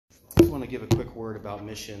want to give a quick word about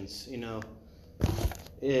missions. In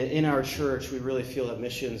our church, we really feel that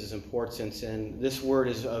missions is important, and this word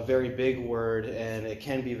is a very big word, and it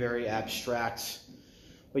can be very abstract.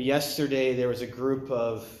 But yesterday, there was a group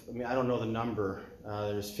of, I don't know the number,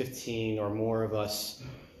 there's 15 or more of us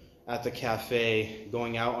at the cafe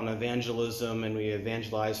going out on evangelism, and we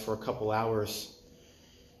evangelized for a couple hours.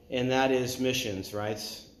 And that is missions, right?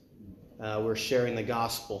 We're sharing the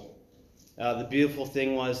gospel. The beautiful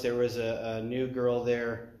thing was there was a new girl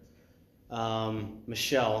there,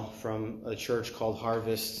 Michelle, from a church called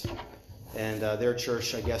Harvest. And their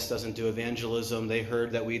church, I guess, doesn't do evangelism. They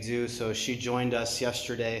heard that we do, so she joined us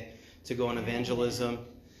yesterday to go on evangelism.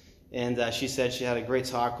 And she said she had a great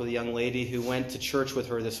talk with a young lady who went to church with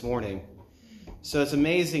her this morning. So it's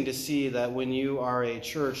amazing to see that when you are a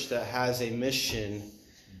church that has a mission,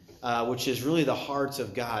 which is really the heart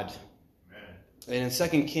of God. And in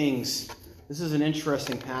 2 Kings, this is an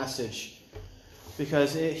interesting passage,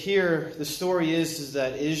 because here the story is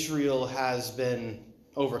that Israel has been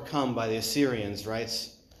overcome by the Assyrians, right?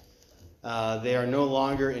 They are no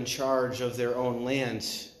longer in charge of their own land.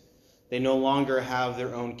 They no longer have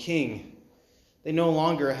their own king. They no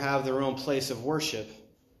longer have their own place of worship.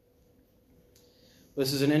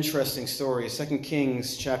 This is an interesting story. 2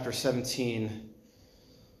 Kings chapter 17,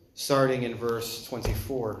 starting in verse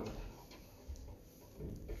 24.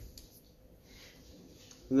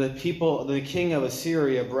 The king of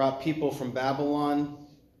Assyria brought people from Babylon,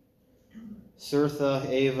 Sirtha,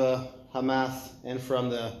 Ava, Hamath, and from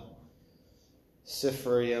the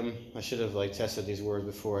Sepharvaim. I should have tested these words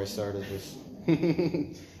before I started this.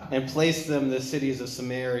 And placed them in the cities of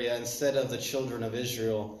Samaria instead of the children of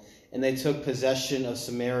Israel. And they took possession of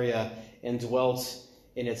Samaria and dwelt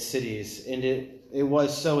in its cities. And it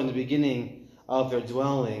was so in the beginning of their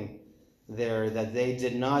dwelling there that they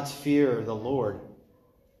did not fear the Lord.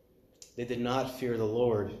 They did not fear the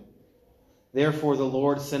Lord. Therefore the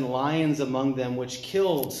Lord sent lions among them, which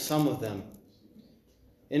killed some of them.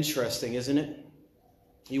 Interesting, isn't it?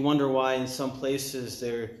 You wonder why in some places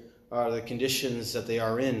there are the conditions that they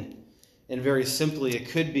are in. And very simply, it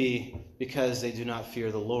could be because they do not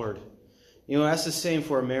fear the Lord. That's the same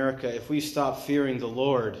for America. If we stop fearing the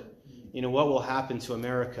Lord, what will happen to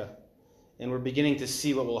America? And we're beginning to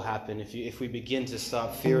see what will happen if we begin to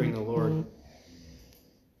stop fearing the Lord.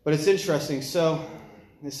 But it's interesting. So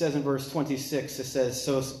it says in verse 26, it says,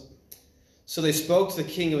 So they spoke to the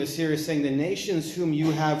king of Assyria, saying, The nations whom you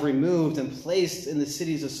have removed and placed in the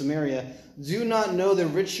cities of Samaria do not know the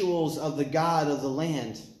rituals of the God of the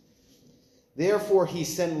land. Therefore he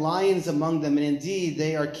sent lions among them, and indeed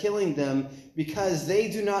they are killing them, because they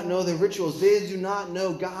do not know the rituals. They do not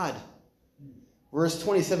know God. Verse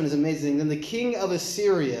 27 is amazing. Then the king of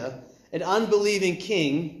Assyria, an unbelieving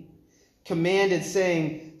king, commanded,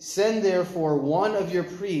 saying, Send therefore one of your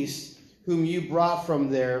priests whom you brought from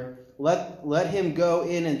there. Let him go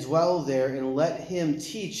in and dwell there, and let him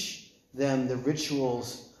teach them the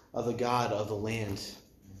rituals of the God of the land.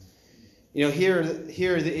 Here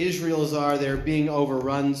the Israels they're being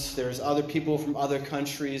overrun. There's other people from other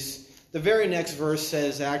countries. The very next verse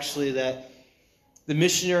says actually that the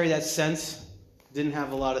missionary that sent didn't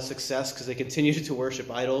have a lot of success because they continued to worship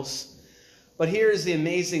idols. But here's the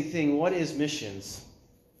amazing thing. What is missions?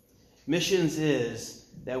 Missions is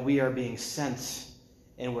that we are being sent,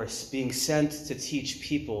 and we're being sent to teach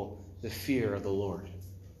people the fear of the Lord.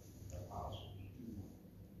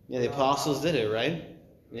 Yeah, the apostles did it, right?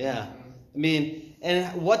 Yeah. And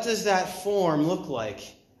what does that form look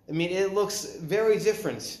like? It looks very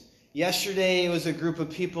different. Yesterday, it was a group of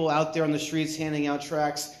people out there on the streets handing out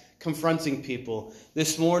tracts, confronting people.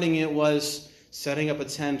 This morning, it was setting up a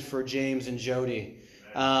tent for James and Jody.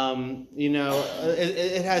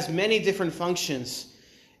 It has many different functions.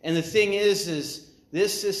 And the thing is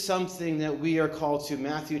this is something that we are called to.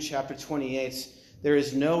 Matthew chapter 28, there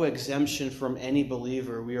is no exemption from any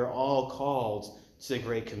believer. We are all called to the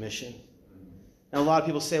Great Commission. Now, a lot of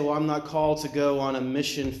people say, well, I'm not called to go on a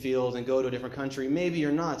mission field and go to a different country. Maybe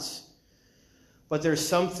you're not. But there's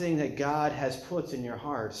something that God has put in your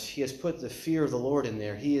heart. He has put the fear of the Lord in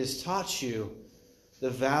there. He has taught you the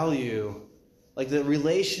value, the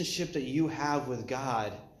relationship that you have with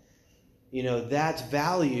God. That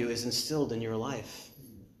value is instilled in your life.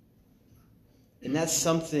 And that's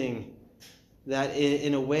something that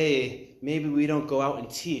in a way, maybe we don't go out and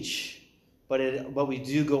teach, but we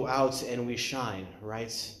do go out and we shine,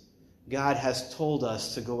 right? God has told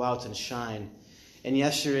us to go out and shine. And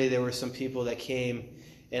yesterday there were some people that came,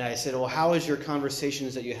 and I said, well, how was your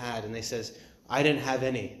conversations that you had? And they says, I didn't have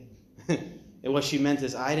any. And what she meant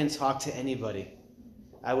is I didn't talk to anybody.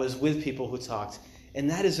 I was with people who talked. And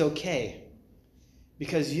that is okay.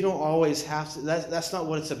 Because you don't always have to, that's not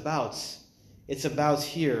what it's about. It's about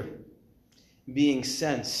here being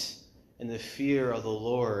sent and the fear of the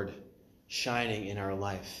Lord shining in our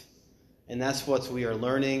life. And that's what we are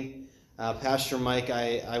learning. Pastor Mike,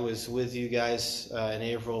 I was with you guys in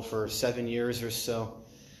April for 7 years or so.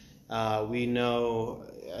 We know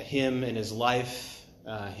him and his life,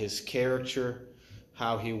 his character,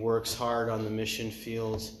 how he works hard on the mission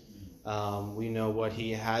field. We know what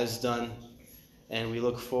he has done, and we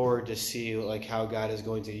look forward to see how God is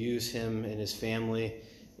going to use him and his family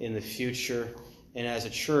in the future. And as a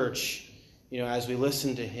church, as we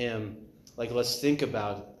listen to him, let's think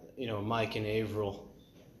about Mike and Avril.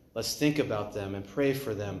 Let's think about them and pray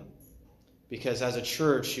for them, because as a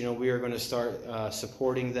church, we are going to start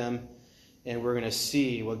supporting them, and we're going to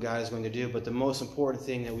see what God is going to do. But the most important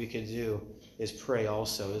thing that we could do is pray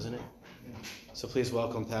also, isn't it? So please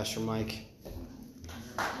welcome Pastor Mike.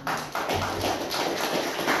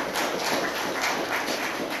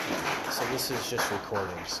 So this is just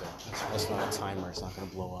recording, so that's not a timer. It's not going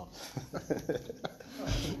to blow up.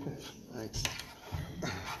 Thanks.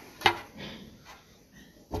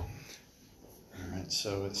 All right,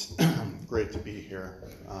 so it's great to be here.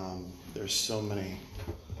 There's so many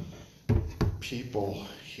people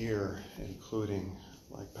here, including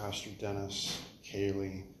Pastor Dennis,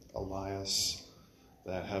 Kaylee, Elias,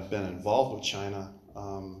 that have been involved with China.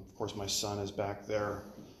 Of course, my son is back there.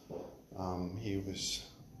 He was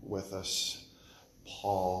with us.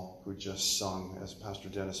 Paul, who just sung, as Pastor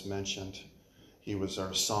Dennis mentioned, he was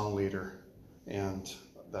our song leader, and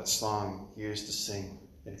that song he used to sing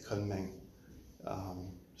in Kunming.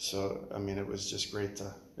 So it was just great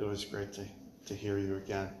to hear you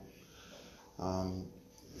again.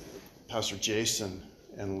 Pastor Jason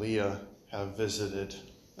and Leah have visited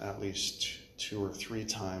at least 2 or 3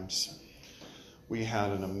 times. We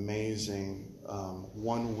had an amazing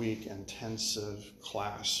 1-week intensive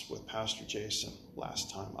class with Pastor Jason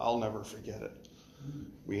last time. I'll never forget it.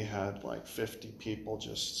 We had 50 people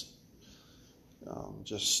just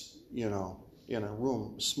in a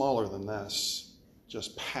room smaller than this,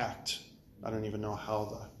 just packed. I don't even know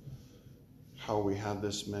how we had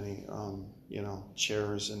this many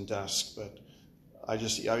chairs and desks, but I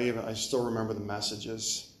still remember the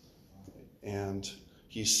messages. And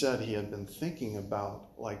he said he had been thinking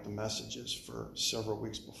about the messages for several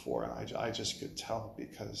weeks before, and I just could tell,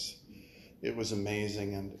 because it was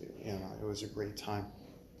amazing, and it was a great time.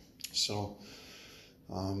 So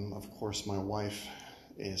of course my wife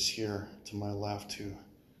is here to my left, who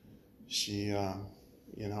she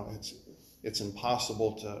it's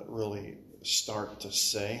impossible to really start to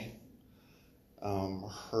say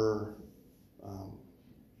her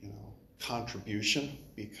contribution,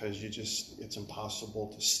 because it's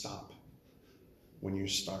impossible to stop when you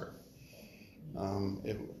start.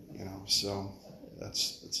 So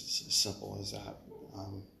it's as simple as that.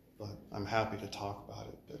 But I'm happy to talk about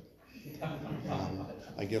it. But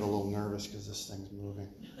I get a little nervous because this thing's moving.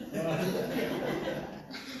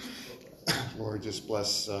 Lord, just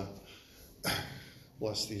bless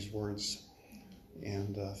these words,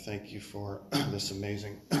 and thank you for this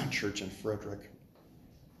amazing church in Frederick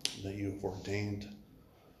that you have ordained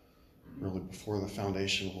really before the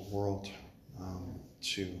foundation of the world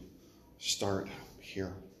to start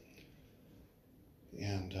here.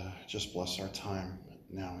 And just bless our time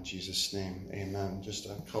now in Jesus' name. Amen. Just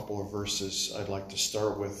a couple of verses I'd like to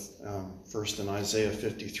start with. First in Isaiah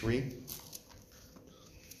 53.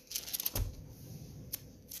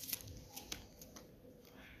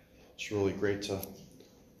 It's really great to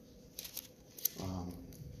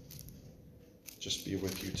just be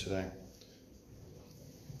with you today.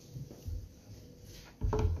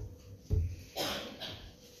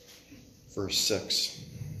 Verse 6.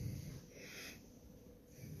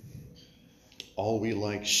 All we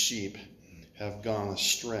like sheep have gone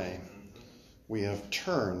astray. We have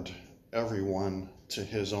turned everyone to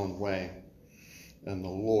his own way, and the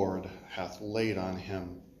Lord hath laid on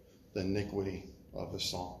him the iniquity of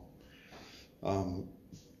us all.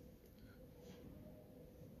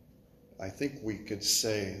 I think we could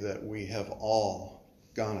say that we have all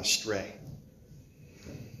gone astray.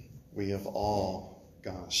 We have all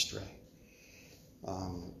gone astray.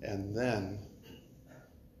 And then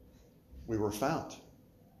we were found,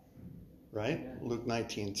 right? Luke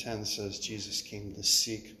 19:10 says Jesus came to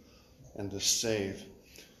seek and to save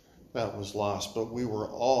that was lost. But we were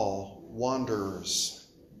all wanderers.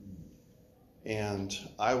 And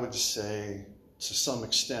I would say, to some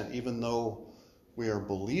extent, even though we are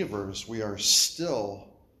believers, we are still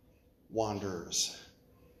wanderers.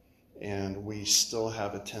 And we still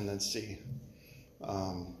have a tendency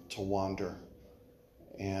to wander.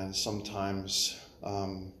 And sometimes,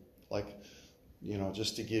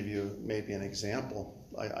 just to give you maybe an example,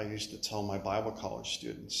 I used to tell my Bible college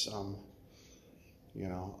students,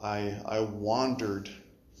 I wandered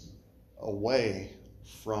away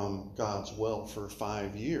from God's will for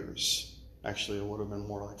 5 years. Actually, it would have been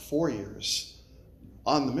more like 4 years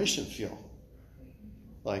on the mission field.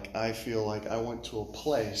 Like, I feel like I went to a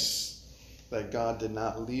place that God did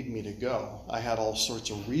not lead me to go. I had all sorts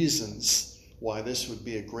of reasons why this would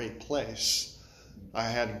be a great place. I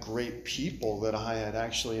had great people that I had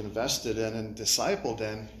actually invested in and discipled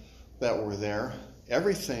in that were there.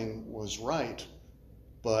 Everything was right,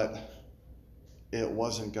 but it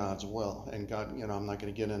wasn't God's will. And God, I'm not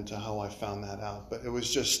going to get into how I found that out, but it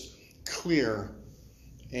was just clear.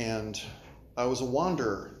 And I was a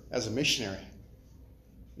wanderer as a missionary,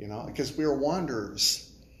 because we were wanderers.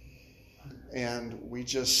 And we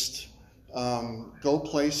just go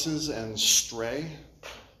places and stray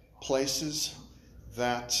places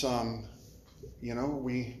that,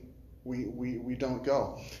 we don't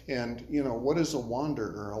go. And, what is a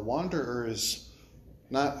wanderer? A wanderer is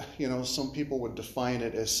not, some people would define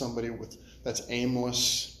it as somebody that's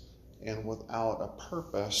aimless and without a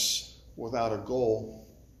purpose, without a goal.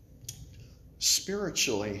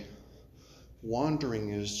 Spiritually, wandering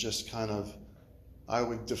is just kind of, I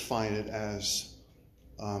would define it as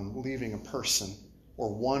leaving a person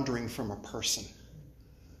or wandering from a person.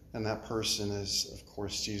 And that person is, of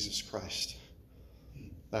course, Jesus Christ.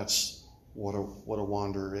 That's what a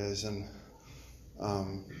wanderer is. And,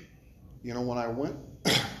 when I went,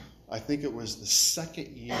 I think it was the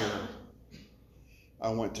second year I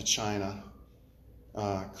went to China,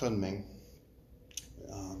 Kunming.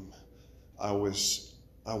 I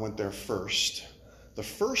went there first. The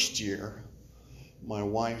first year, my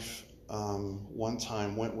wife one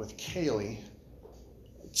time went with Kaylee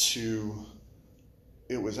to,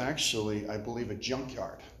 it was actually, I believe, a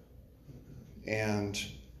junkyard. And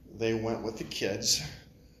they went with the kids.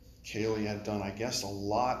 Kaylee had done, I guess, a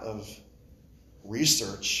lot of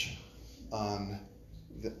research on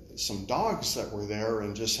some dogs that were there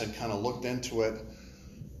and just had kind of looked into it.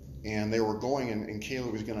 And they were going, and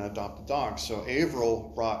Kaylee was going to adopt a dog. So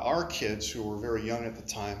Averill brought our kids, who were very young at the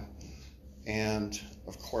time, and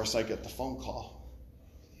of course I get the phone call.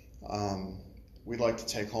 We'd like to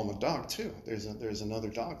take home a dog too. There's another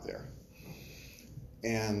dog there.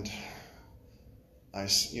 And I,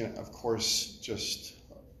 of course, just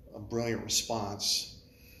a brilliant response.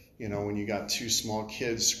 When you got two small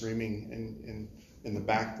kids screaming in the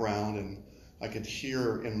background, and I could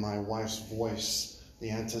hear in my wife's voice the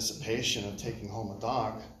anticipation of taking home a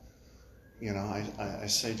dog. I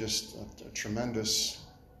say just a tremendous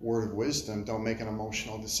word of wisdom: don't make an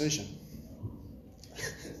emotional decision.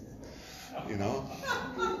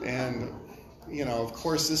 And of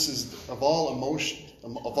course, this is of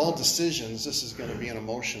all decisions, this is going to be an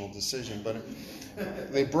emotional decision. But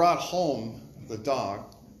they brought home the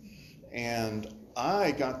dog, and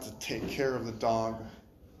I got to take care of the dog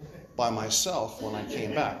by myself when I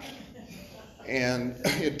came back. And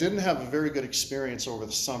it didn't have a very good experience over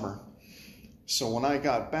the summer. So when I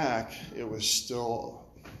got back, it was still,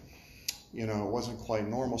 it wasn't quite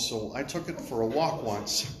normal. So I took it for a walk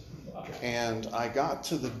once, and I got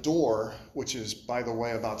to the door, which is, by the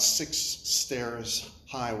way, about 6 stairs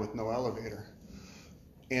high with no elevator.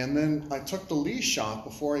 And then I took the leash off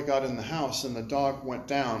before I got in the house, and the dog went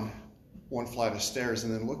down 1 flight of stairs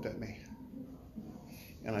and then looked at me.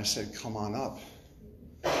 And I said, "Come on up."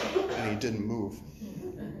 And he didn't move.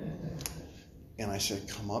 And I said,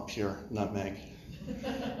 "Come up here, Nutmeg."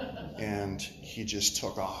 And he just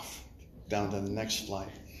took off down to the next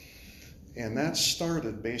flight. And that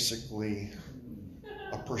started basically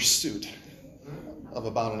a pursuit of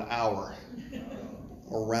about an hour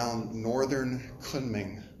around northern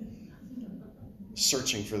Kunming,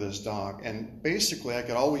 searching for this dog. And basically I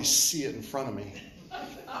could always see it in front of me.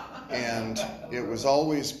 And it was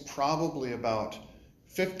always probably about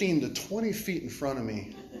 15 to 20 feet in front of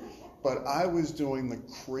me. But I was doing the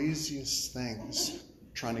craziest things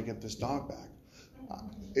trying to get this dog back.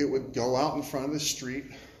 It would go out in front of the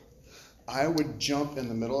street. I would jump in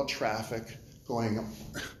the middle of traffic going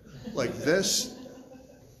like this.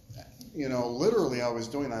 Literally I was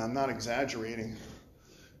doing that. I'm not exaggerating.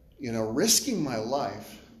 Risking my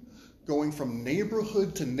life, going from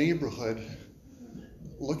neighborhood to neighborhood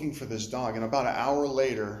looking for this dog. And about an hour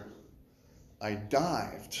later, I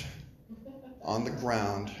dived on the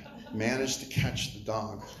ground, managed to catch the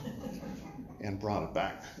dog, and brought it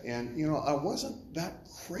back. And, I wasn't that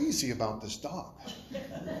crazy about this dog.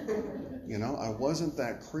 I wasn't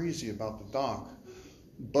that crazy about the dog.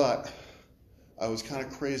 But I was kind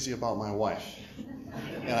of crazy about my wife.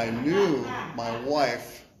 And I knew my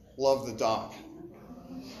wife loved the dog.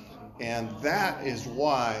 And that is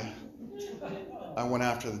why I went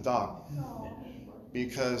after the dog.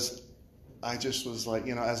 Because I just was like,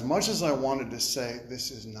 as much as I wanted to say,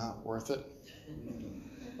 this is not worth it,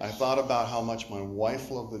 I thought about how much my wife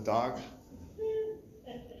loved the dog,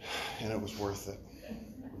 and it was worth it.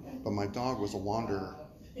 But my dog was a wanderer.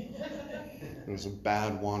 It was a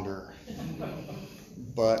bad wanderer.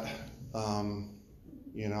 But,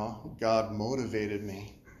 God motivated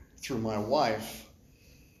me through my wife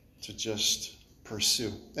to just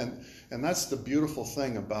pursue. And that's the beautiful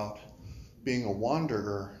thing about being a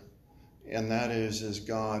wanderer, and that is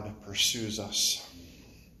God pursues us.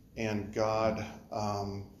 And God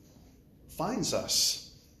finds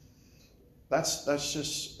us.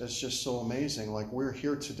 It's just so amazing. Like, we're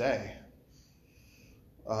here today.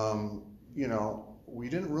 We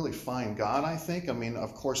didn't really find God, I think. I mean,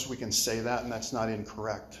 of course we can say that, and that's not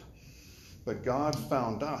incorrect. But God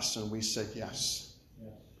found us, and we said yes.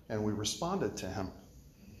 And we responded to him.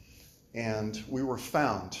 And we were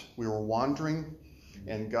found. We were wandering,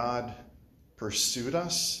 and God pursued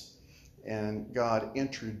us, and God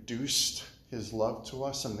introduced his love to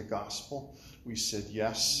us in the gospel. We said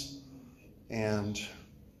yes, and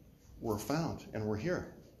we're found, and we're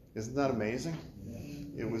here. Isn't that amazing?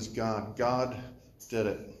 It was God. God did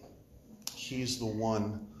it. He's the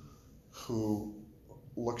one who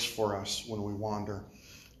looks for us when we wander.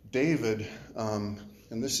 David, and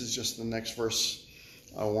this is just the next verse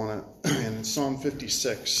I want to, in Psalm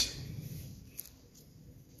 56.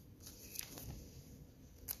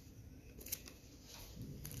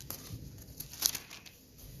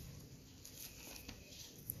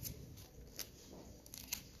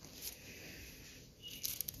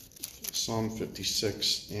 Psalm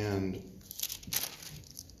 56 and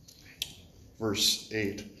verse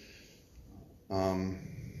 8.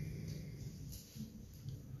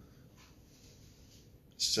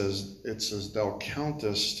 It says, thou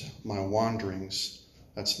countest my wanderings,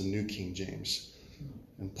 that's the New King James,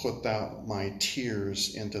 and put thou my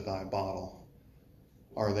tears into thy bottle.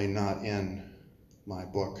 Are they not in my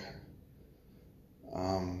book?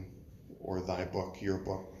 Or thy book, your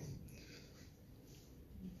book.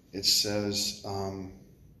 It says,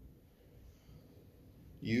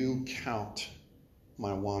 you count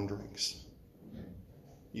my wanderings.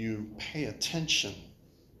 You pay attention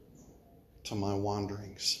to my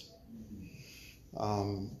wanderings.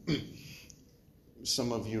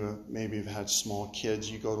 Some of you maybe have had small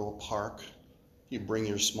kids. You go to a park. You bring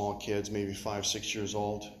your small kids, maybe 5, 6 years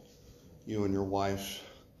old, you and your wife.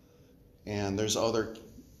 And there's other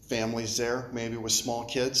families there, maybe with small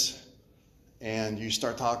kids. And you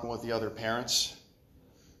start talking with the other parents.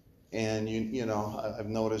 And, I've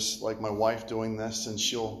noticed, like, my wife doing this, and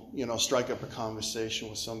she'll, strike up a conversation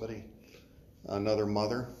with somebody, another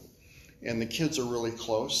mother. And the kids are really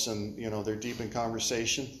close, and, they're deep in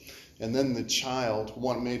conversation. And then the child,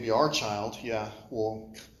 maybe our child,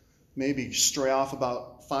 will maybe stray off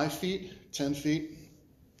about 5 feet, 10 feet.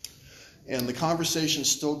 And the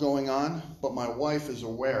conversation's still going on, but my wife is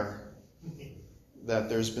aware that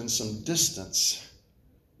there's been some distance,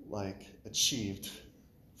 achieved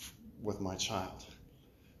with my child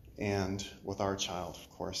and with our child, of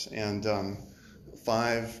course. And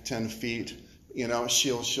 5, 10 feet,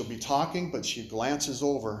 she'll be talking, but she glances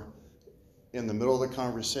over in the middle of the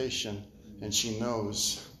conversation, and she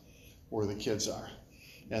knows where the kids are.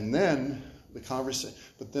 And then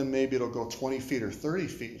but then maybe it'll go 20 feet or 30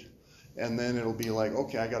 feet, and then it'll be like,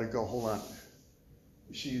 okay, I got to go, hold on.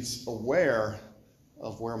 She's aware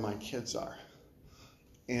of where my kids are.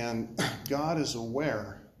 And God is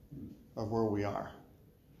aware of where we are.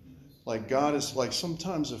 God is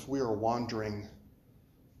sometimes if we are wandering,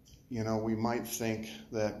 we might think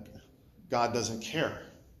that God doesn't care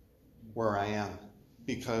where I am,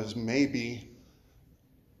 because maybe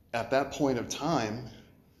at that point of time,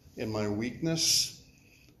 in my weakness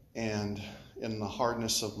and in the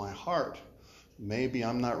hardness of my heart, maybe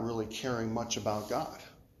I'm not really caring much about God.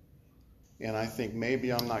 And I think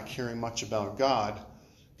maybe I'm not caring much about God.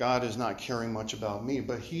 God is not caring much about me,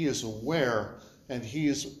 but he is aware, and he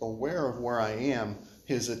is aware of where I am.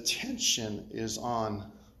 His attention is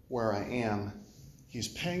on where I am. He's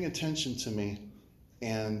paying attention to me,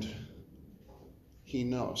 and he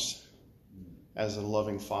knows as a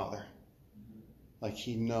loving father.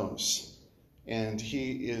 He knows. And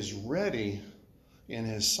he is ready in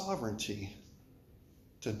his sovereignty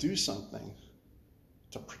to do something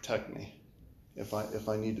to protect me if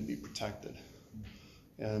I need to be protected.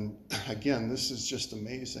 And again, this is just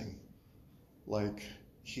amazing.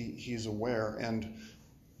 He's aware. And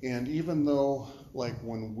even though, like,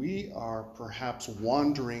 when we are perhaps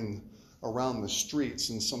wandering around the streets,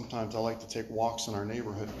 and sometimes I like to take walks in our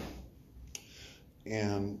neighborhood,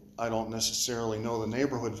 and I don't necessarily know the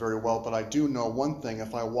neighborhood very well, but I do know one thing.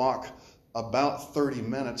 If I walk about 30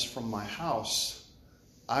 minutes from my house,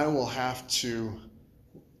 I will have to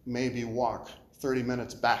maybe walk 30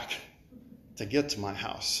 minutes back to get to my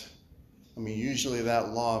house. I mean, usually that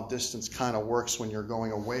law of distance kind of works when you're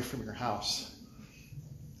going away from your house.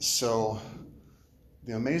 So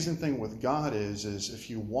the amazing thing with God is if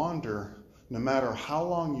you wander, no matter how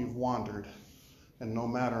long you've wandered, and no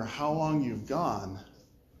matter how long you've gone,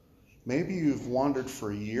 maybe you've wandered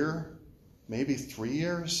for a year, maybe 3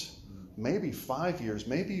 years, maybe 5 years,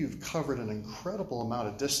 maybe you've covered an incredible amount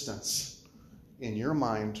of distance in your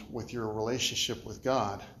mind with your relationship with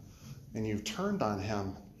God, and you've turned on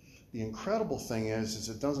him. The incredible thing is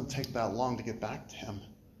it doesn't take that long to get back to him.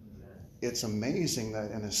 It's amazing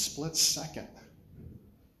that in a split second,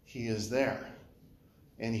 he is there,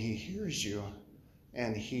 and he hears you,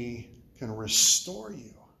 and he can restore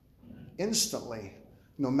you instantly,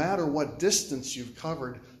 no matter what distance you've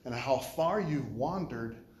covered and how far you've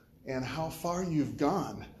wandered and how far you've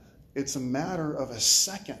gone. It's a matter of a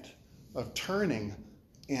second of turning,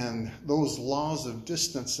 and those laws of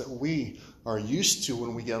distance that we are used to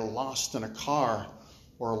when we get lost in a car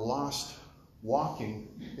or lost walking,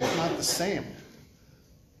 it's not the same.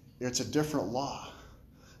 It's a different law.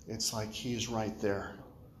 It's like he's right there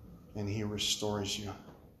and he restores you.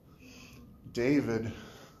 David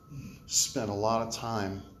spent a lot of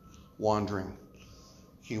time wandering.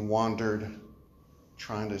 He wandered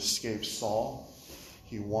trying to escape Saul.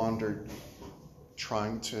 He wandered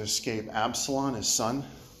trying to escape Absalom, his son.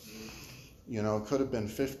 You know, it could have been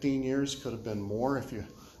 15 years, could have been more if you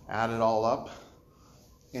add it all up.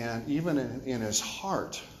 And even in his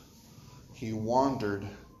heart, he wandered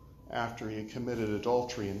after he committed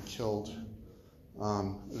adultery and killed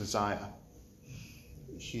Uzziah.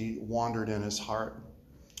 He wandered in his heart,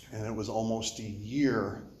 and it was almost a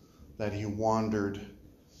year that he wandered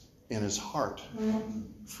in his heart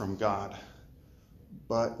from God.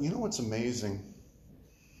 But you know what's amazing?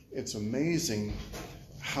 It's amazing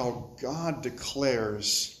how God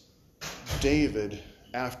declares David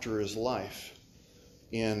after his life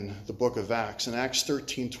in the book of Acts. In Acts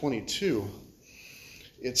 13:22,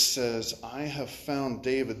 it says, I have found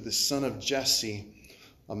David, the son of Jesse,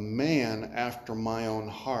 a man after my own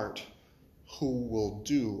heart, who will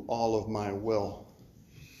do all of my will.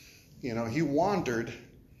 You know, he wandered.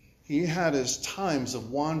 He had his times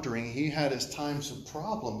of wandering. He had his times of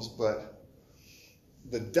problems, but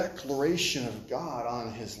the declaration of God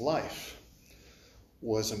on his life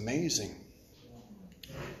was amazing.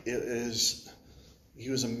 He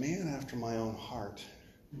was a man after my own heart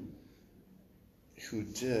who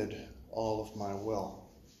did all of my will.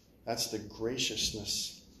 That's the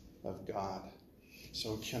graciousness of God.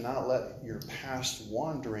 So cannot let your past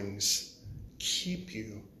wanderings keep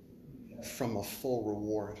you from a full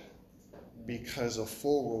reward, because a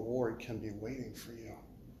full reward can be waiting for you,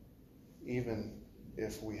 even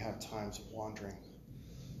if we have times of wandering.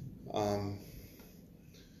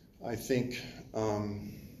 I think,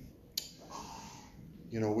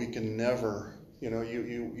 we can never,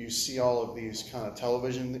 you see all of these kind of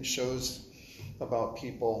television shows about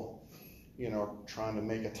people, trying to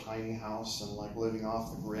make a tiny house and like living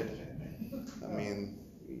off the grid. I mean,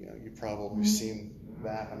 you've probably seen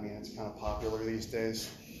that. I mean, it's kind of popular these days.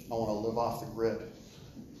 I want to live off the grid.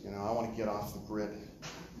 I want to get off the grid.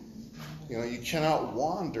 You cannot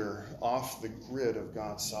wander off the grid of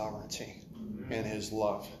God's sovereignty and his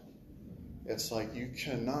love. It's like you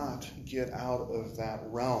cannot get out of that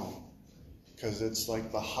realm, because it's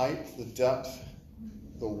like the height, the depth,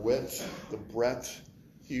 the width, the breadth.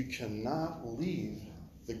 You cannot leave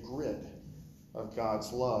the grid of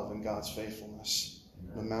God's love and God's faithfulness,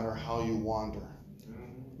 no matter how you wander.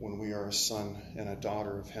 When we are a son and a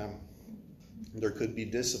daughter of him, there could be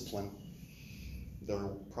discipline. There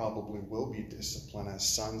probably will be discipline as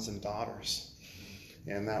sons and daughters.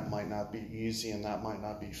 And that might not be easy, and that might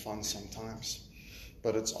not be fun sometimes.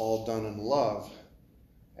 But it's all done in love,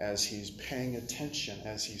 as he's paying attention,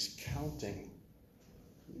 as he's counting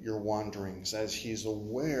your wanderings, as he's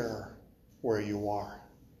aware where you are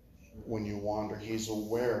when you wander. He's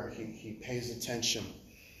aware, he pays attention,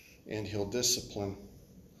 and he'll discipline.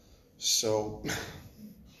 So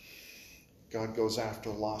God goes after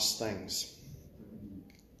lost things,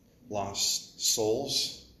 lost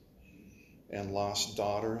souls, and lost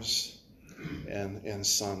daughters and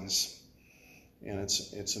sons. And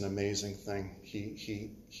it's an amazing thing.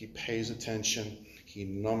 He pays attention. He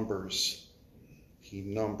numbers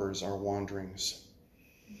our wanderings.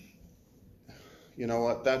 You know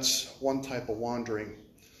what? That's one type of wandering.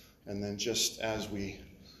 And then just as we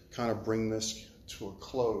kind of bring this to a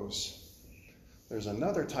close, there's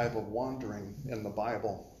another type of wandering in the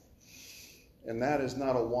Bible. And that is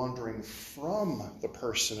not a wandering from the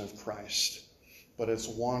person of Christ, but it's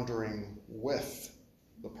wandering with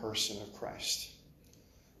the person of Christ.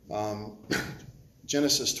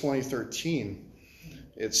 Genesis 20:13,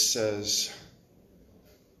 it says,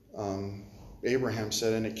 Abraham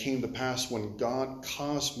said, "And it came to pass when God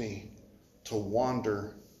caused me to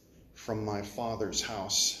wander from my father's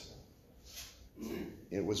house."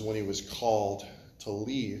 It was when he was called to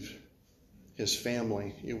leave his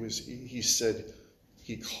family. He said,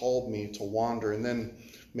 he called me to wander. And then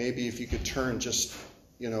maybe if you could turn just,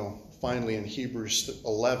 finally in Hebrews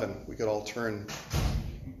 11, we could all turn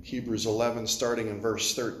Hebrews 11, starting in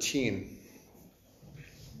verse 13.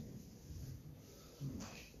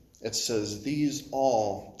 It says, "These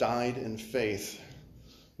all died in faith,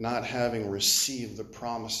 not having received the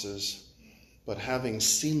promises, but having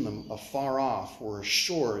seen them afar off, were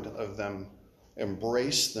assured of them,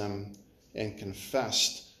 embraced them, and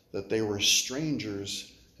confessed that they were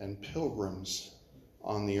strangers and pilgrims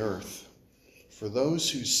on the earth. For those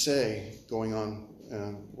who say," going on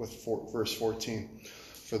with verse 14,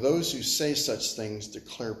 "for those who say such things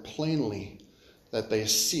declare plainly that they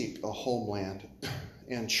seek a homeland.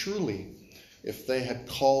 And truly, if they had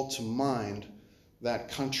called to mind that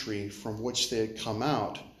country from which they had come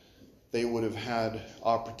out, they would have had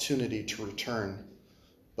opportunity to return.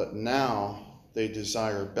 But now they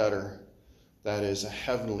desire better, that is, a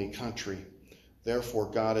heavenly country.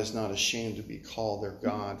 Therefore God is not ashamed to be called their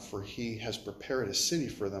God, for he has prepared a city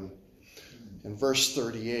for them." In verse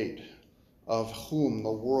 38, "Of whom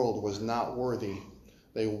the world was not worthy,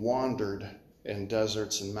 they wandered in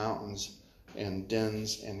deserts and mountains, and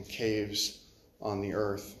dens and caves on the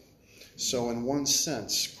earth." So in one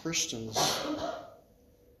sense, Christians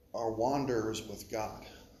are wanderers with God,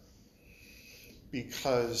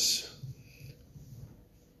 because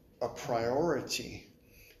a priority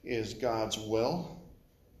is God's will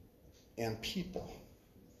and people.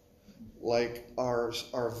 Like our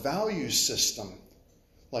value system,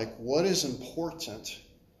 like what is important,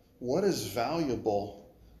 what is valuable,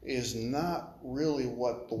 is not really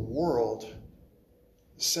what the world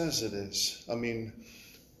says it is. I mean,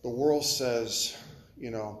 the world says,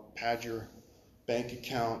 pad your bank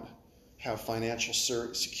account, have financial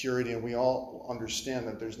security, and we all understand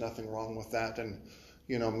that there's nothing wrong with that. And,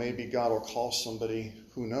 maybe God will call somebody,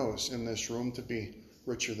 who knows, in this room to be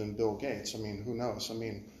richer than Bill Gates. I mean, who knows? I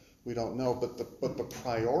mean, we don't know. But the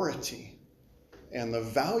priority and the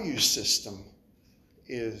value system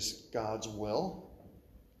is God's will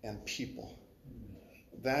and people.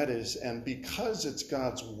 That is, and because it's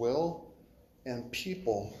God's will and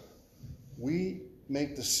people, we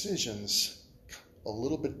make decisions a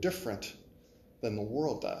little bit different than the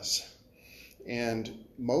world does. And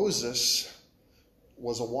Moses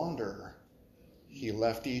was a wanderer. He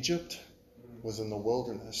left Egypt, was in the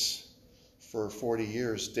wilderness for 40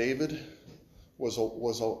 years. David was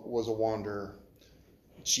a wanderer.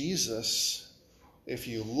 Jesus, if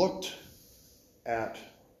you looked at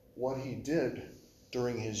what he did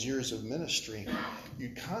during his years of ministry, you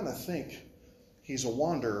kind of think he's a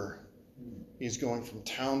wanderer. He's going from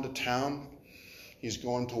town to town. He's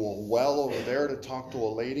going to a well over there to talk to a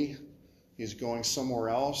lady. He's going somewhere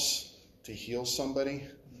else to heal somebody.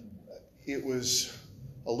 It was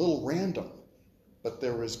a little random, but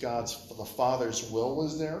there was the Father's will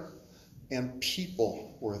was there, and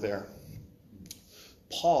people were there.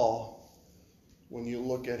 Paul, when you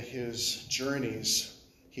look at his journeys,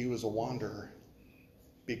 he was a wanderer,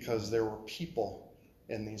 because there were people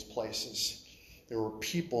in these places. There were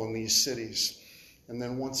people in these cities. And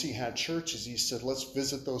then once he had churches, he said, let's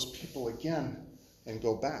visit those people again and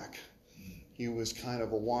go back. He was kind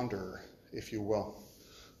of a wanderer, if you will.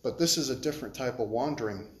 But this is a different type of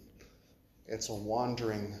wandering. It's a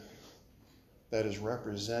wandering that is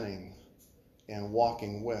representing and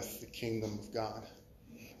walking with the kingdom of God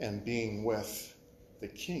and being with the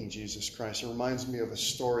King, Jesus Christ. It reminds me of a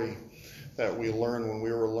story that we learned when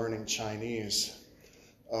we were learning Chinese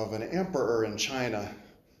of an emperor in China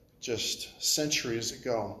just centuries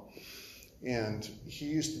ago. And he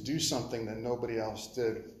used to do something that nobody else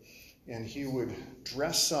did. And he would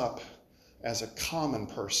dress up as a common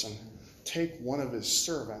person, take one of his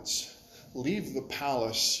servants, leave the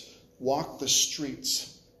palace, walk the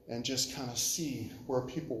streets, and just kind of see where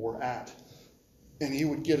people were at. And he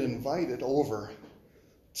would get invited over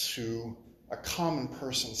to a common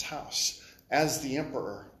person's house as the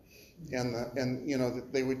emperor. And you know,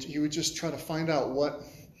 he would just try to find out what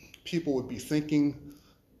people would be thinking.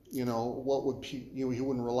 You know, he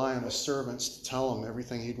wouldn't rely on his servants to tell him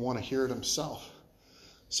everything. He'd want to hear it himself.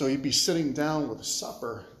 So he'd be sitting down with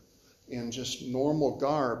supper in just normal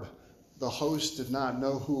garb. The host did not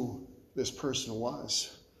know who this person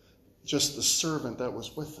was, just the servant that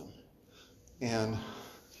was with him. And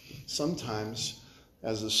sometimes,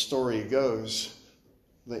 as the story goes,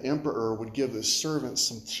 the emperor would give the servant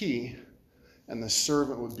some tea, and the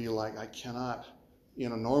servant would be like, I cannot, you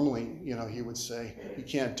know, normally, you know, he would say, you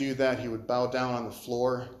can't do that. He would bow down on the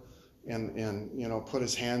floor and you know, put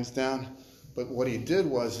his hands down. But what he did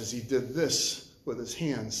is he did this with his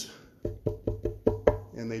hands.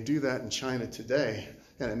 And they do that in China today,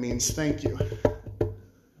 and it means thank you.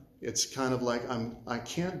 It's kind of like I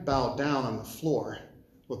can't bow down on the floor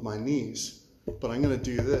with my knees, but I'm going to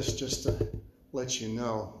do this just to let you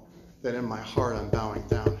know that in my heart I'm bowing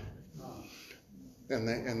down.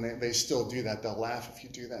 And they still do that. They'll laugh if you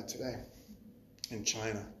do that today in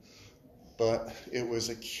China. But it was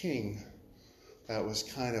a king that was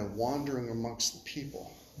kind of wandering amongst the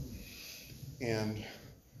people. And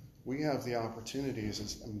we have the opportunities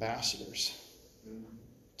as ambassadors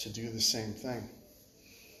to do the same thing.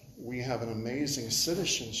 We have an amazing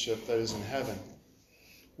citizenship that is in heaven.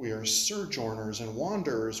 We are sojourners and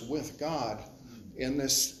wanderers with God in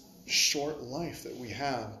this short life that we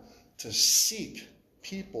have to seek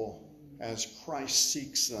people as Christ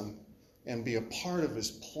seeks them and be a part of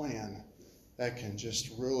his plan that can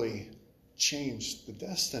just really change the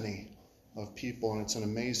destiny of people, and it's an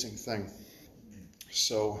amazing thing.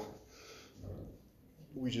 So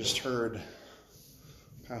we just heard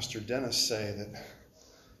Pastor Dennis say that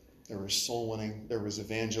there was soul winning, there was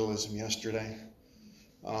evangelism yesterday.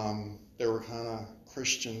 There were kind of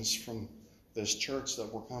Christians from this church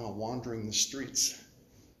that were kind of wandering the streets,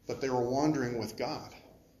 but they were wandering with God.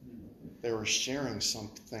 They were sharing some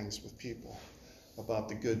things with people about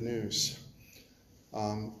the good news.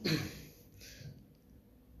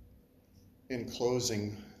 In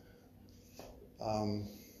closing,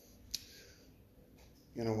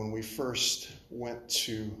 you know, when we first went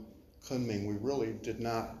to Kunming, we really did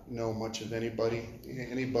not know much of anybody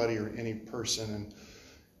or any person.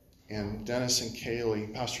 And Dennis and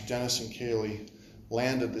Kaylee, Pastor Dennis and Kaylee,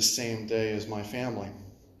 landed the same day as my family.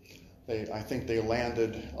 I think they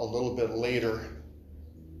landed a little bit later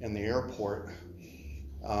in the airport.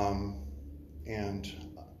 And,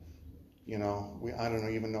 you know, I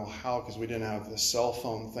don't even know how, because we didn't have the cell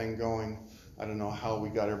phone thing going. I don't know how we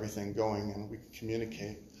got everything going and we could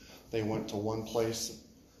communicate. They went to one place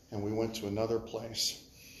and we went to another place.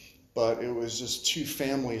 But it was just two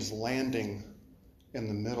families landing in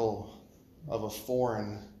the middle of a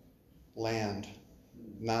foreign land,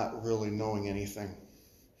 not really knowing anything.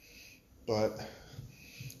 But,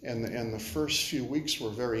 and the first few weeks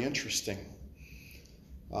were very interesting.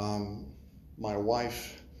 My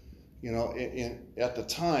wife, you know, at the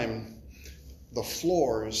time, the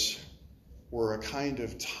floors were a kind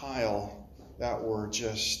of tile that were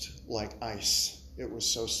just like ice. It was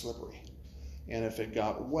so slippery. And if it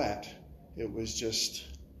got wet, it was just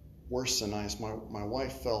worse than ice. My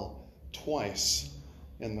wife fell twice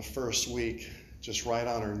in the first week, just right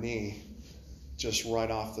on her knee, just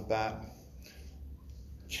right off the bat.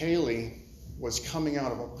 Kaylee was coming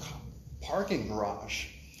out of a parking garage,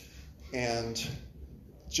 and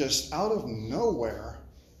just out of nowhere,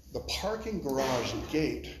 the parking garage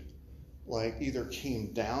gate like either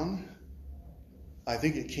came down, I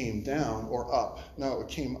think it came down, or up. No, it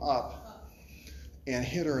came up and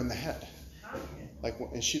hit her in the head. Like,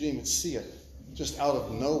 and she didn't even see it, just out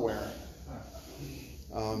of nowhere.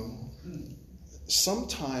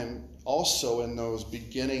 Sometime also in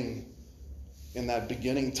that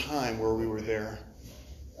beginning time where we were there,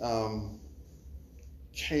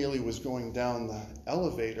 Kaylee was going down the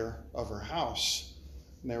elevator of her house,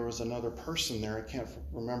 and there was another person there. I can't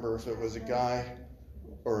remember if it was a guy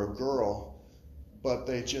or a girl, but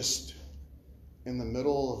they just, in the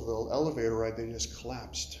middle of the elevator ride, they just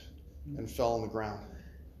collapsed and fell on the ground,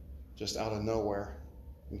 just out of nowhere.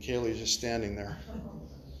 And Kaylee's just standing there.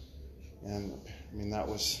 And I mean, there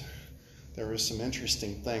was some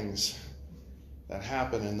interesting things that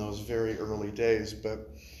happened in those very early days.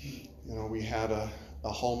 But, you know, we had a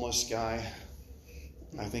homeless guy,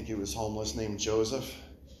 I think he was homeless, named Joseph,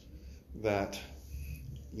 that,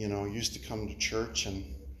 you know, used to come to church, and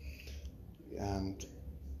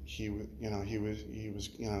he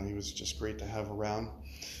was just great to have around.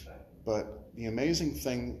 But the amazing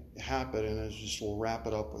thing happened, and we'll wrap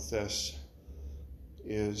it up with this,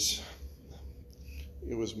 is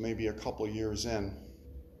it was maybe a couple years in,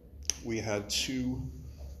 we had two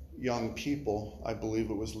young people, I believe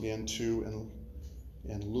it was Lian Tu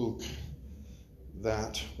and Luke,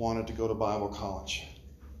 that wanted to go to Bible college.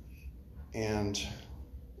 And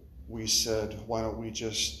we said, why don't we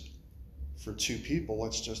just, for two people,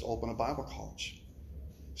 let's just open a Bible college.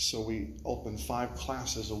 So we opened 5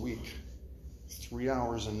 classes a week, 3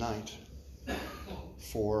 hours a night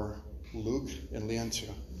for Luke and Lian Tu.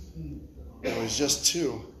 It was just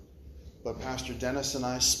 2, but Pastor Dennis and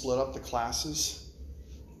I split up the classes,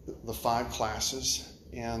 the 5 classes,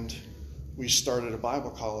 and we started a Bible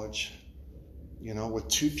college, with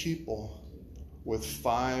 2 people, with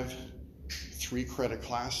 5 3-credit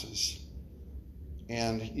classes.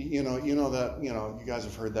 And you guys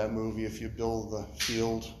have heard that movie, if you build the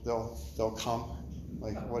field, they'll come.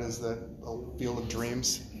 Like, what is that? A Field of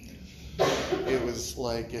Dreams? It was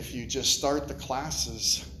like, if you just start the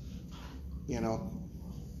classes,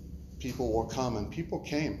 people will come, and people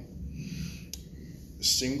came.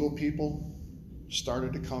 Single people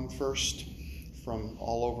started to come first from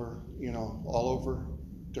all over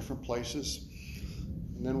different places.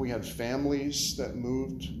 And then we had families that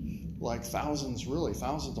moved like thousands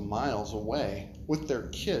of miles away with their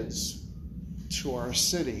kids to our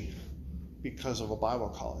city because of a Bible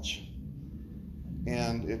college.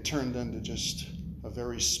 And it turned into just a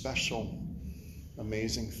very special,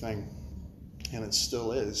 amazing thing. And it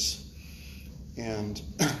still is. And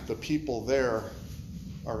the people there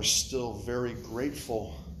are still very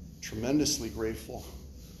grateful, tremendously grateful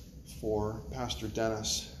for Pastor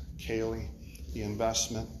Dennis, Kaylee, the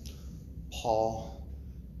investment, Paul,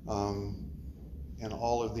 and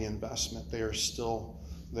all of the investment. They are still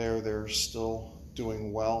there. They're still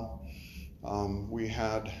doing well. We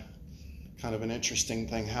had kind of an interesting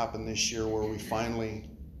thing happen this year where we finally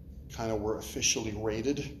kind of were officially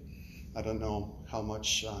rated. I don't know how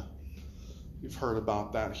much you've heard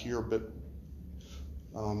about that here, but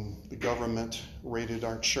the government raided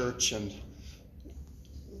our church, and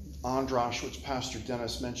Androsh, which Pastor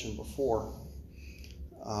Dennis mentioned before,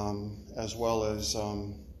 as well as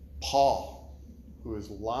Paul, who is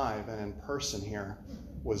live and in person here,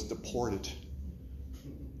 was deported.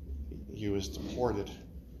 He was deported.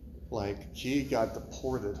 Like, he got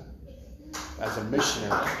deported as a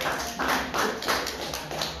missionary.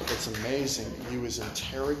 It's amazing. He was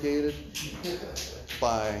interrogated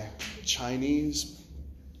by Chinese,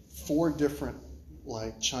 4 different,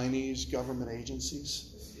 Chinese government agencies.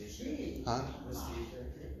 Huh?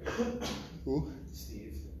 Who?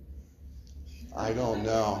 I don't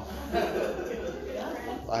know.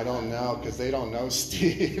 Because they don't know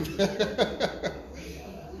Steve.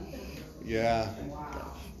 Yeah.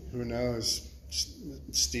 Who knows?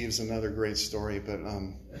 Steve's another great story,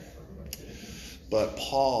 but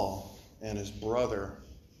Paul and his brother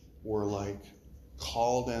were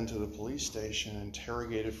called into the police station,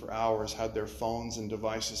 interrogated for hours, had their phones and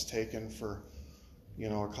devices taken for,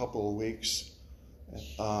 a couple of weeks,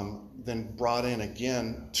 then brought in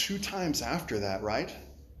again 2 times after that, right?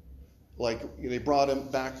 They brought him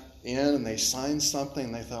back in and they signed something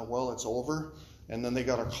and they thought, well, it's over. And then they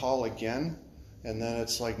got a call again. And then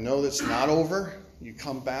it's no, that's not over. You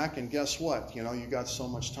come back and guess what? You got so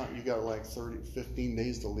much time. You got 15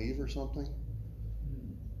 days to leave or something.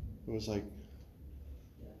 It was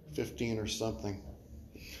 15 or something.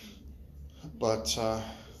 But so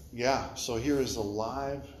here is a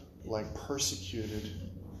live,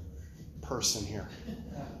 persecuted person here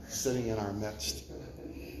sitting in our midst.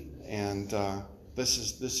 And this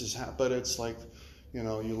is but it's you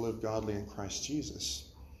live godly in Christ Jesus.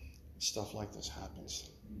 Stuff like this happens.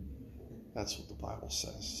 That's what the Bible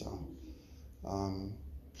says. So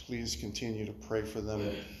please continue to pray for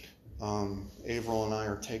them. Averill and I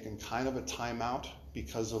are taking kind of a timeout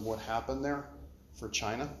because of what happened there for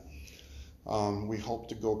China. We hope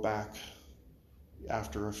to go back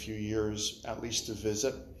after a few years, at least to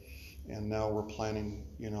visit. And now we're planning,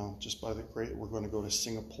 just by the great, we're going to go to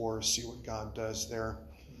Singapore, see what God does there.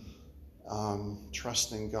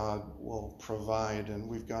 Trusting God will provide, and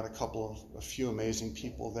we've got a few amazing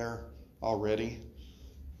people there already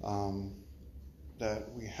that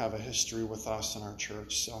we have a history with us in our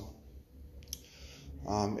church. So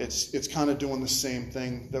it's kind of doing the same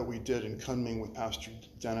thing that we did in Kunming with Pastor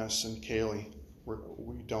Dennis and Kaylee.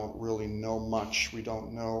 We don't really know much. We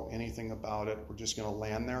don't know anything about it. We're just going to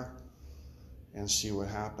land there and see what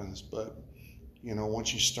happens. But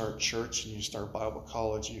once you start church and you start Bible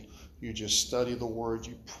college, you just study the Word,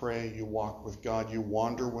 you pray, you walk with God, you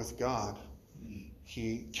wander with God.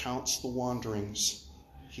 He counts the wanderings.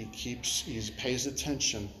 He pays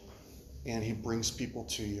attention, and He brings people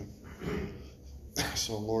to you.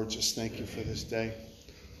 So, Lord, just thank you for this day.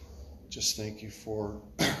 Just thank you for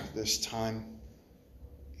this time.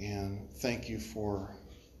 And thank you for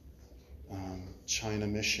China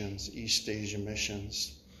missions, East Asia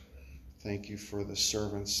missions. Thank you for the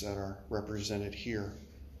servants that are represented here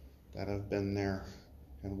that have been there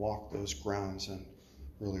and walked those grounds and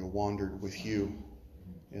really wandered with you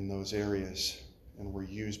in those areas and were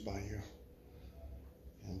used by you.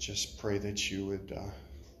 And just pray that you would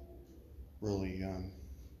really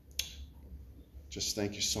just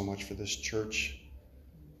thank you so much for this church.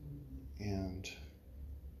 And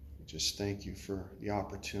just thank you for the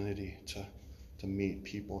opportunity to meet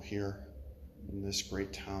people here in this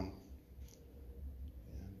great town.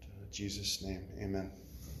 In Jesus' name, amen.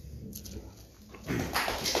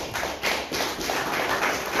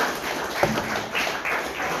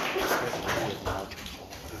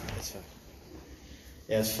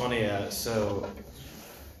 Yeah, it's funny.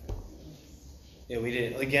 We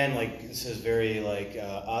did again. Like this is very like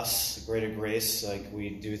us, Greater Grace. Like we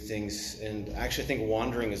do things, and actually, I think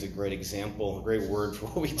wandering is a great example, a great word for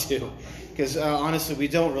what we do. Because honestly, we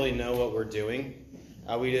don't really know what we're doing.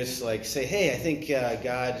 We just like say, "Hey, I think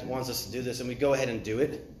God wants us to do this," and we go ahead and do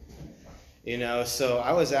it. You know. So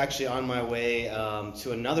I was actually on my way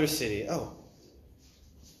to another city. Pastor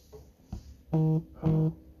can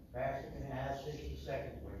have 60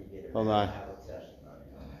 seconds when you get it. Hold on. Have a testimony.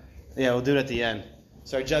 Yeah, we'll do it at the end.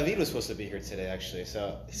 Sorry, Javid was supposed to be here today, actually.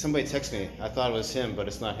 So somebody texted me. I thought it was him, but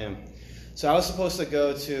it's not him. So I was supposed to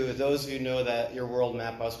go to, those of you who know that your world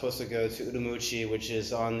map, I was supposed to go to Urumqi, which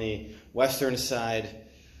is on the western side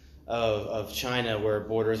of China where it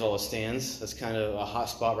borders all the stands. That's kind of a hot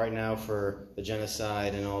spot right now for the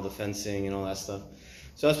genocide and all the fencing and all that stuff.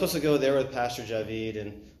 So I was supposed to go there with Pastor Javid,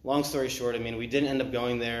 and long story short, I mean, we didn't end up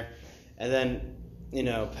going there. And then, you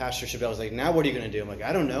know, Pastor Chabelle was like, now what are you going to do? I'm like,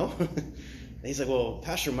 I don't know. And he's like, well,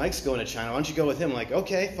 Pastor Mike's going to China. Why don't you go with him? I'm like,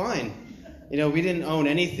 okay, fine. You know, we didn't own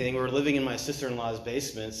anything. We were living in my sister-in-law's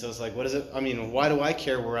basement. So it's like, what is it? I mean, why do I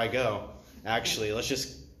care where I go? Actually, let's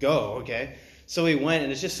just go, okay? So we went,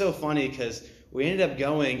 and it's just so funny because we ended up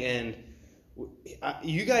going, and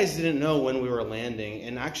you guys didn't know when we were landing.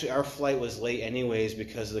 And actually, our flight was late anyways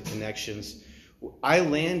because of the connections. I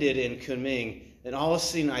landed in Kunming, and all of a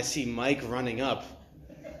sudden I see Mike running up.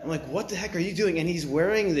 I'm like, what the heck are you doing? And he's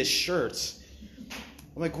wearing this shirt.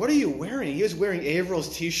 I'm like, what are you wearing? He was wearing Avril's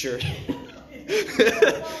t-shirt.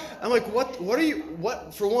 I'm like, what are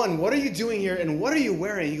you doing here? And what are you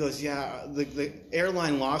wearing? He goes, yeah, the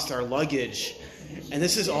airline lost our luggage. And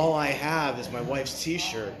this is all I have is my wife's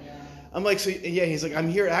t-shirt. I'm like, so yeah, he's like, I'm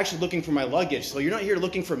here actually looking for my luggage. So you're not here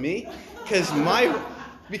looking for me?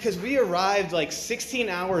 Because we arrived like 16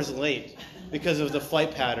 hours late because of the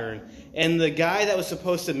flight pattern. And the guy that was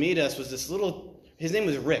supposed to meet us was his name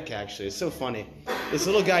was Rick, actually. It's so funny. This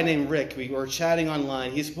little guy named Rick, we were chatting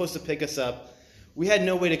online. He's supposed to pick us up. We had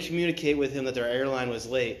no way to communicate with him that their airline was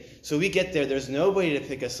late. So we get there, there's nobody to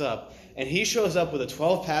pick us up. And he shows up with a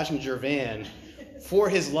 12-passenger van for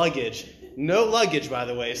his luggage. No luggage, by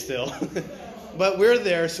the way, still. But we're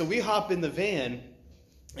there, so we hop in the van,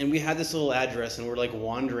 and we had this little address, and we're like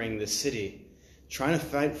wandering the city, trying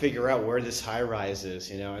to figure out where this high-rise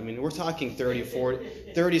is, you know. I mean, we're talking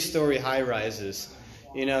 30-story high-rises,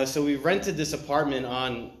 you know. So we rented this apartment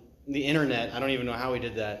on the internet. I don't even know how we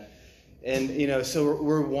did that. And, you know, so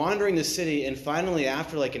we're wandering the city, and finally,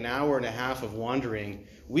 after like an hour and a half of wandering,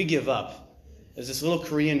 we give up. There's this little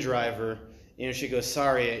Korean driver, you know, she goes,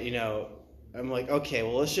 sorry, you know. I'm like, okay,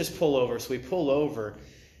 well, let's just pull over. So we pull over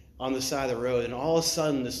on the side of the road, and all of a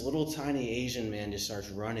sudden, this little tiny Asian man just starts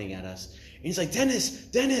running at us. And he's like, Dennis,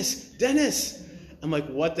 Dennis, Dennis. I'm like,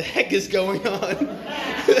 what the heck is going on?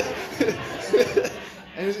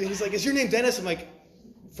 And he's like, is your name Dennis? I'm like,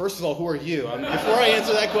 first of all, who are you? Before I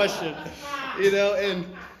answer that question, you know, and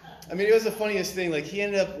I mean, it was the funniest thing. Like, he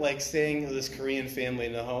ended up like staying with this Korean family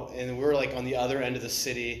in the home, and we were like on the other end of the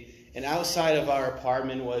city. And outside of our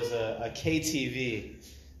apartment was a KTV.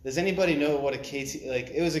 Does anybody know what a KTV?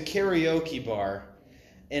 Like, it was a karaoke bar,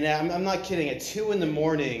 and I'm not kidding. At 2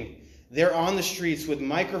 a.m, they're on the streets with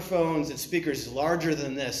microphones and speakers larger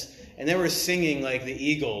than this, and they were singing like the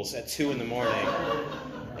Eagles at 2 a.m.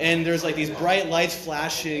 And there's like these bright lights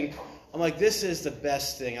flashing. I'm like, this is the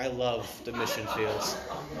best thing. I love the mission fields,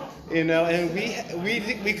 you know. And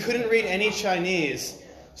we couldn't read any Chinese,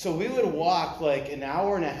 so we would walk like an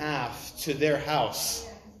hour and a half to their house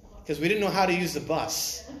because we didn't know how to use the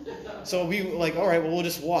bus. So we were like, all right, well, we'll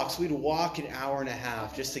just walk. So we'd walk an hour and a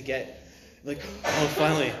half just to get like, oh,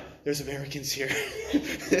 finally, there's Americans here.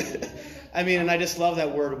 I mean, and I just love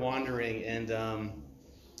that word wandering, and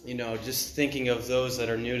you know, just thinking of those that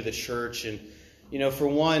are new to the church, and For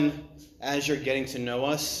one, as you're getting to know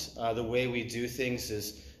us, the way we do things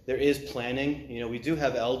is there is planning. We do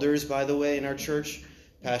have elders, by the way, in our church.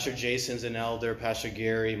 Pastor Jason's an elder, Pastor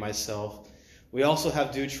Gary, myself. We also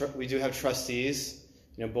we do have trustees,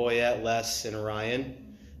 Boyette, Les, and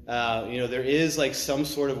Ryan. There is like some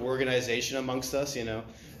sort of organization amongst us.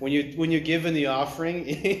 When you give in the offering,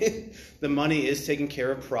 the money is taken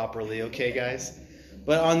care of properly. Okay, guys.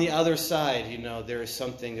 But on the other side, there's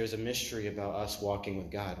a mystery about us walking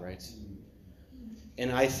with God, right?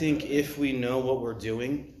 And I think if we know what we're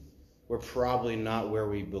doing, we're probably not where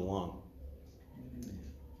we belong.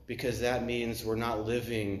 Because that means we're not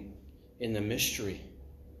living in the mystery.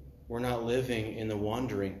 We're not living in the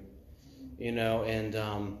wandering. And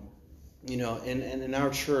in our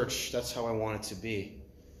church, that's how I want it to be.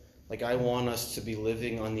 Like, I want us to be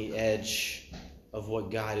living on the edge of what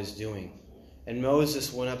God is doing. And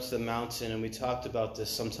Moses went up to the mountain, and we talked about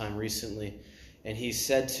this sometime recently, and he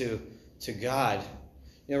said to God,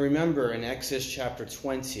 remember in Exodus chapter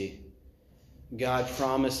 20, God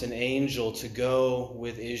promised an angel to go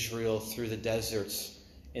with Israel through the deserts,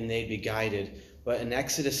 and they'd be guided. But in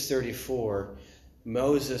Exodus 34,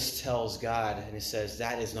 Moses tells God, and he says,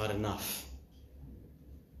 that is not enough.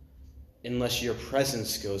 Unless your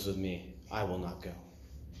presence goes with me, I will not go.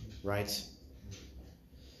 Right?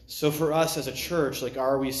 So for us as a church,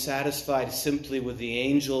 are we satisfied simply with the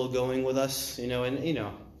angel going with us?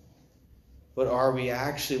 But are we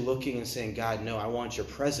actually looking and saying, God, no, I want your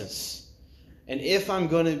presence. And if I'm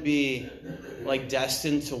going to be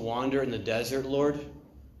destined to wander in the desert, Lord,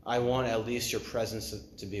 I want at least your presence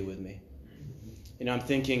to be with me. I'm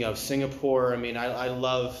thinking of Singapore. I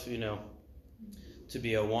love, to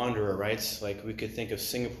be a wanderer, right? We could think of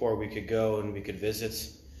Singapore, we could go and we could visit.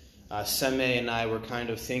 Seme and I were kind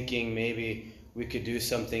of thinking maybe we could do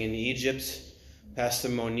something in Egypt. Pastor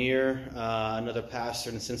Monir, another pastor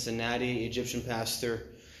in Cincinnati, Egyptian pastor,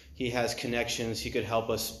 he has connections. He could help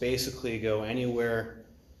us basically go anywhere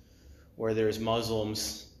where there's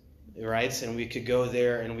Muslims, right? And we could go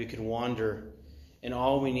there and we could wander. And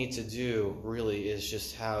all we need to do really is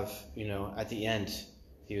just have, at the end,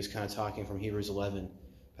 he was kind of talking from Hebrews 11,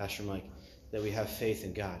 Pastor Mike, that we have faith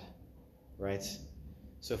in God, right?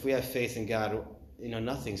 So if we have faith in God,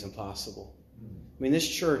 nothing's impossible. This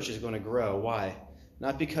church is going to grow. Why?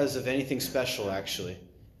 Not because of anything special, actually.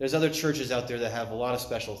 There's other churches out there that have a lot of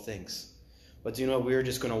special things. But do you know what? We're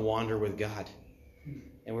just going to wander with God.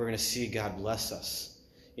 And we're going to see God bless us.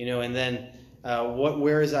 And then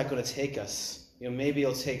where is that going to take us? Maybe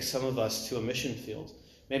it'll take some of us to a mission field.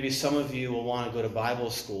 Maybe some of you will want to go to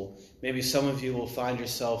Bible school. Maybe some of you will find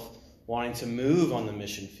yourself wanting to move on the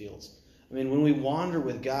mission fields. When we wander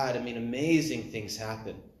with God, amazing things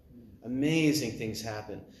happen. Amazing things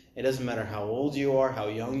happen. It doesn't matter how old you are, how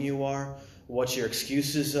young you are, what your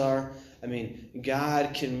excuses are.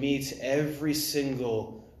 God can meet every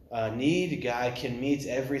single need. God can meet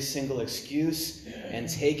every single excuse and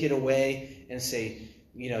take it away and say,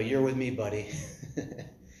 you're with me, buddy.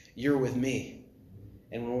 You're with me.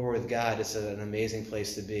 And when we're with God, it's an amazing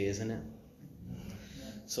place to be, isn't it?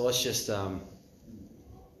 So let's just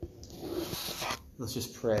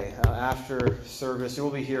pray. After service, we'll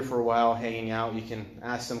be here for a while hanging out. You can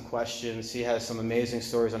ask some questions. He has some amazing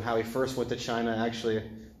stories on how he first went to China. Actually,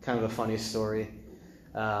 kind of a funny story.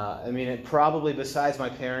 It probably, besides my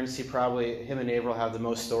parents, him and April have the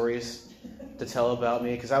most stories to tell about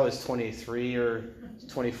me, because I was 23 or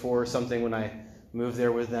 24 or something when I moved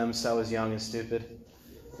there with them, so I was young and stupid.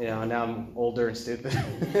 Now I'm older and stupid.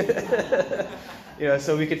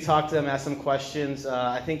 So we could talk to them, ask them questions.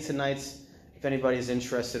 I think tonight, if anybody's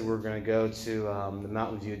interested, we're going to go to the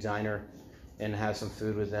Mountain View Diner and have some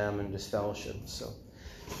food with them and just fellowship. So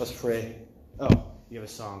let's pray. Oh, you have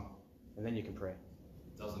a song, and then you can pray.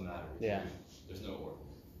 Doesn't matter. Yeah. There's no order.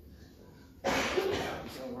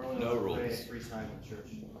 No rules. Free time at church.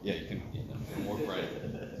 Yeah, you can. More Friday.